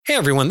Hey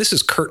everyone, this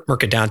is Kurt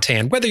Mercadante,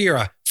 and whether you're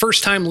a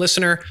first-time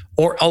listener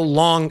or a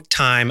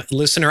long-time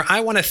listener, I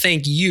want to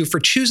thank you for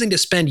choosing to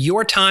spend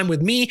your time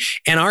with me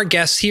and our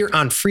guests here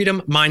on Freedom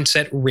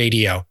Mindset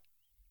Radio.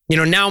 You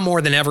know, now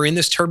more than ever in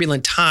this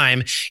turbulent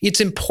time, it's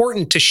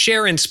important to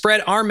share and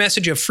spread our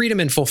message of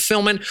freedom and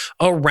fulfillment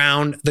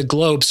around the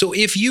globe. So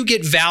if you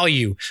get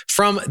value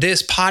from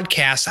this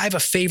podcast, I have a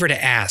favor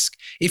to ask.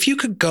 If you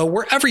could go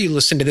wherever you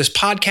listen to this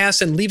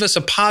podcast and leave us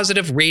a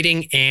positive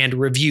rating and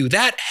review,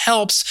 that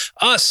helps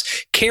us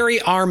carry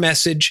our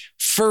message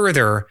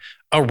further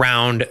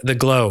around the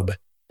globe.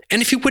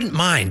 And if you wouldn't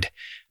mind,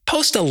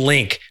 post a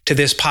link to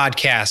this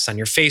podcast on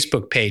your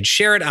Facebook page,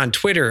 share it on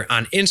Twitter,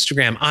 on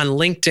Instagram, on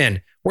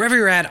LinkedIn, wherever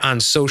you're at on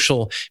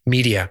social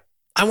media.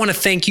 I want to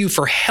thank you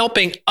for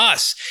helping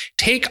us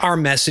take our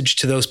message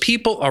to those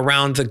people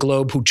around the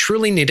globe who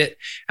truly need it.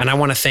 And I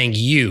want to thank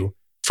you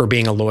for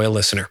being a loyal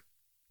listener.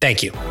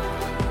 Thank you.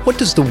 What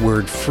does the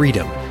word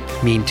freedom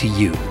mean to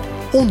you?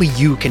 Only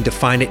you can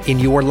define it in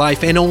your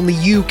life, and only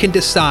you can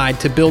decide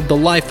to build the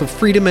life of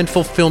freedom and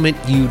fulfillment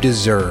you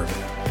deserve.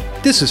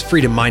 This is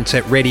Freedom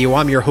Mindset Radio.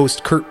 I'm your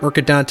host, Kurt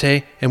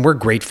Mercadante, and we're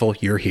grateful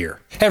you're here.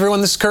 Hey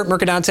everyone, this is Kurt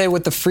Mercadante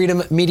with the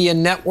Freedom Media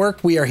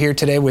Network. We are here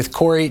today with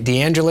Corey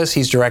DeAngelis.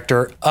 He's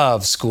Director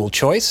of School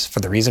Choice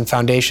for the Reason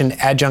Foundation,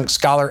 Adjunct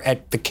Scholar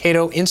at the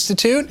Cato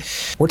Institute.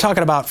 We're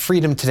talking about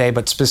freedom today,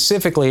 but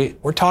specifically,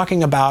 we're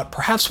talking about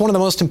perhaps one of the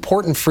most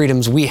important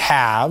freedoms we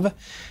have,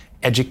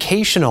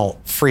 educational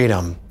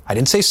freedom. I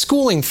didn't say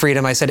schooling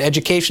freedom, I said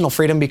educational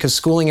freedom, because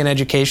schooling and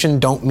education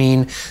don't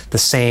mean the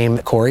same.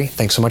 Corey,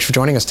 thanks so much for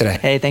joining us today.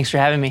 Hey, thanks for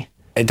having me.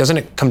 Doesn't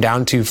it come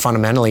down to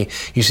fundamentally,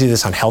 you see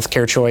this on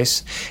healthcare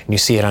choice and you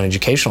see it on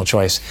educational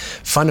choice.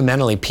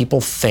 Fundamentally, people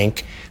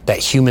think that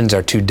humans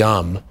are too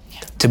dumb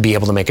to be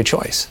able to make a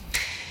choice.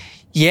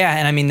 Yeah,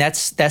 and I mean,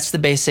 that's the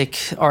basic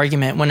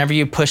argument. Whenever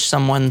you push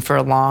someone for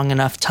a long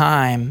enough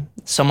time,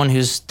 someone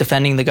who's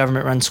defending the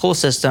government-run school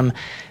system,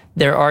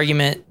 their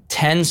argument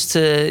tends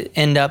to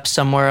end up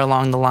somewhere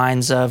along the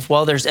lines of,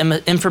 well, there's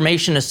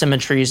information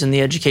asymmetries in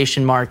the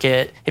education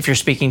market, if you're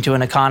speaking to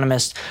an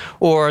economist,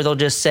 or they'll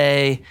just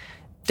say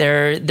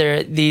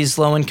these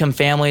low-income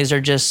families are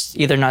just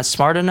either not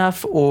smart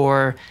enough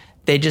or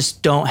they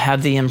just don't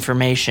have the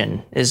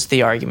information, is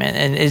the argument.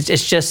 And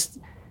it's just,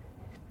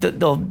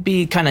 they'll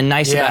be kind of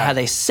nice about how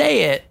they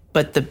say it,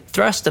 but the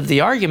thrust of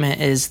the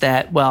argument is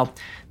that, well,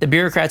 the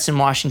bureaucrats in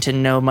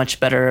Washington know much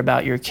better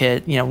about your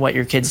kid, what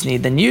your kids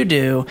need than you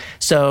do.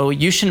 So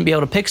you shouldn't be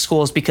able to pick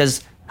schools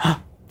because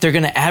they're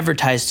going to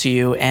advertise to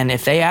you. And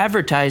if they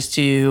advertise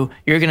to you,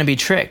 you're going to be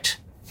tricked.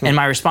 And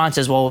my response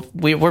is, well,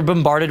 we're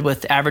bombarded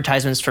with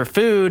advertisements for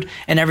food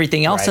and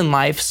everything else in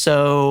life.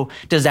 So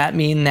does that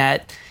mean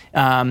that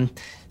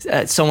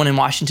someone in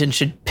Washington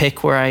should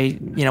pick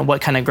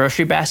what kind of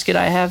grocery basket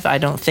I have? I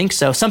don't think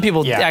so. Some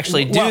people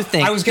actually do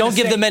think. Don't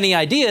give them any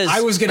ideas. I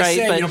was going to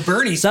say,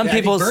 Bernie.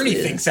 Bernie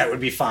thinks that would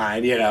be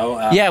fine.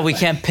 We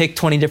can't pick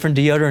 20 different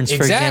deodorants,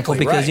 for example,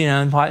 because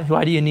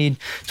why do you need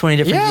 20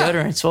 different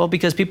deodorants? Well,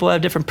 because people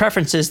have different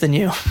preferences than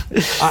you.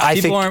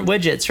 People aren't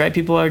widgets, right?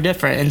 People are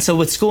different, and so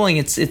with schooling,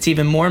 it's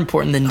even more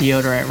important than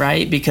deodorant,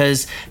 right?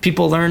 Because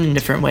people learn in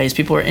different ways.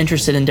 People are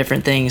interested in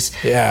different things.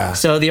 Yeah.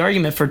 So the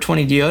argument for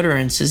 20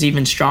 deodorants is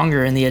even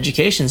stronger in the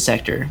education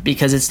sector,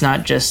 because it's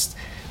not just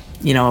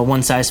a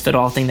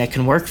one-size-fit-all thing that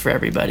can work for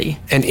everybody.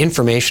 And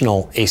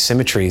informational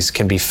asymmetries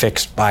can be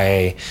fixed by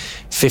a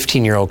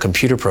 15-year-old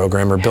computer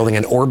programmer building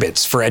an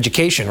Orbitz for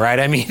education, right?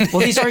 I mean, well,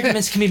 these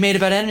arguments can be made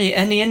about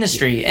any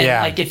industry.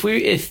 And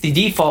if the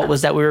default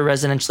was that we were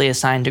residentially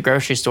assigned to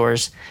grocery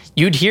stores,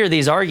 you'd hear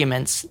these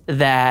arguments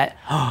that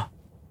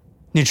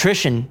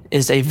nutrition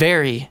is a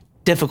very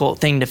difficult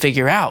thing to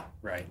figure out.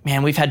 Right.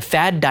 Man, we've had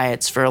fad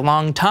diets for a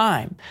long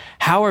time.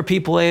 How are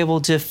people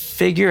able to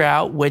figure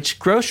out which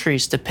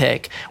groceries to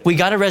pick? We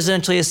got to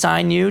residentially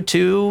assign you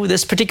to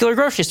this particular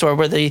grocery store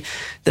where the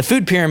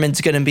food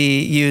pyramid's going to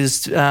be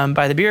used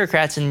by the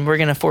bureaucrats, and we're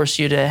going to force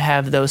you to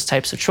have those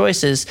types of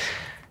choices.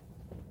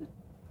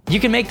 You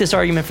can make this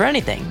argument for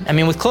anything. I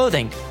mean, with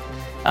clothing,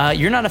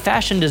 you're not a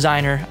fashion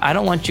designer. I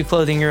don't want you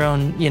clothing your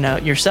own,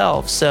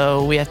 yourself.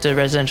 So we have to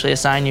residentially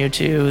assign you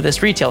to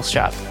this retail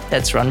shop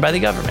that's run by the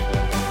government.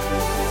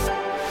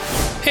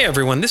 Hey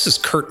everyone, this is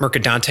Kurt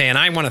Mercadante, and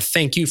I want to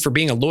thank you for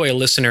being a loyal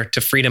listener to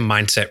Freedom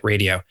Mindset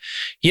Radio.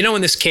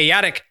 In this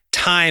chaotic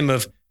time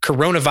of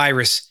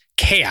coronavirus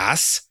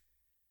chaos,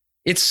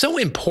 it's so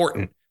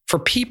important for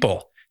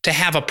people to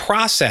have a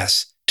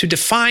process to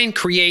define,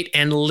 create,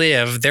 and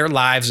live their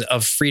lives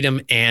of freedom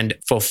and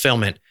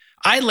fulfillment.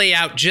 I lay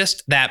out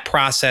just that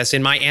process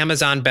in my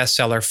Amazon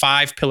bestseller,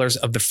 5 Pillars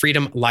of the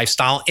Freedom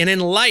Lifestyle. And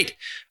in light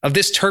of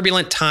this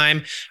turbulent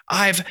time,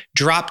 I've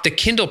dropped the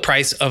Kindle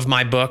price of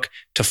my book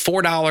to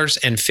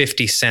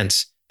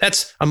 $4.50.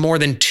 That's a more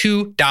than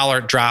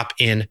 $2 drop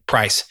in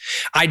price.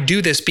 I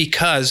do this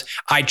because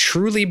I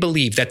truly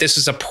believe that this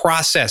is a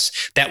process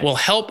that will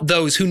help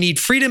those who need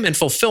freedom and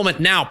fulfillment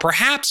now.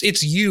 Perhaps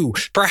it's you.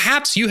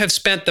 Perhaps you have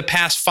spent the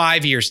past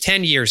 5 years,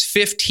 10 years,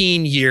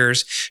 15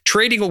 years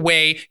trading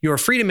away your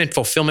freedom and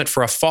fulfillment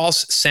for a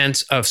false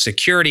sense of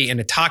security and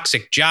a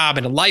toxic job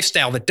and a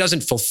lifestyle that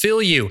doesn't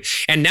fulfill you.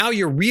 And now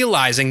you're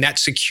realizing that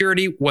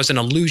security was an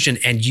illusion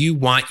and you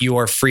want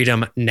your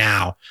freedom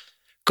now.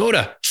 Go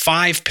to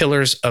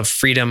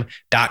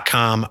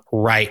 5pillarsoffreedom.com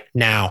right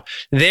now.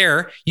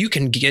 There, you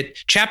can get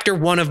chapter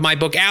 1 of my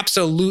book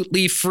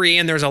absolutely free,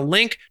 and there's a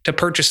link to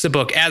purchase the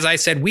book. As I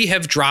said, we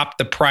have dropped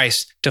the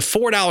price to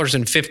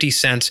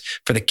 $4.50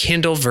 for the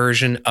Kindle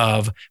version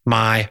of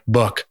my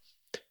book.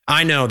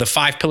 I know the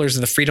 5 Pillars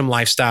of the Freedom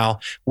Lifestyle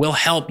will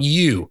help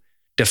you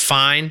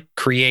define,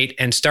 create,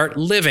 and start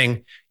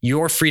living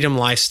your freedom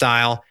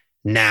lifestyle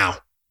now.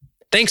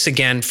 Thanks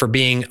again for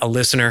being a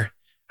listener.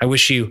 I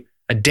wish you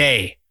a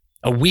day,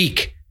 a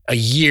week, a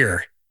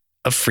year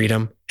of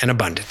freedom and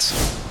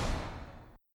abundance.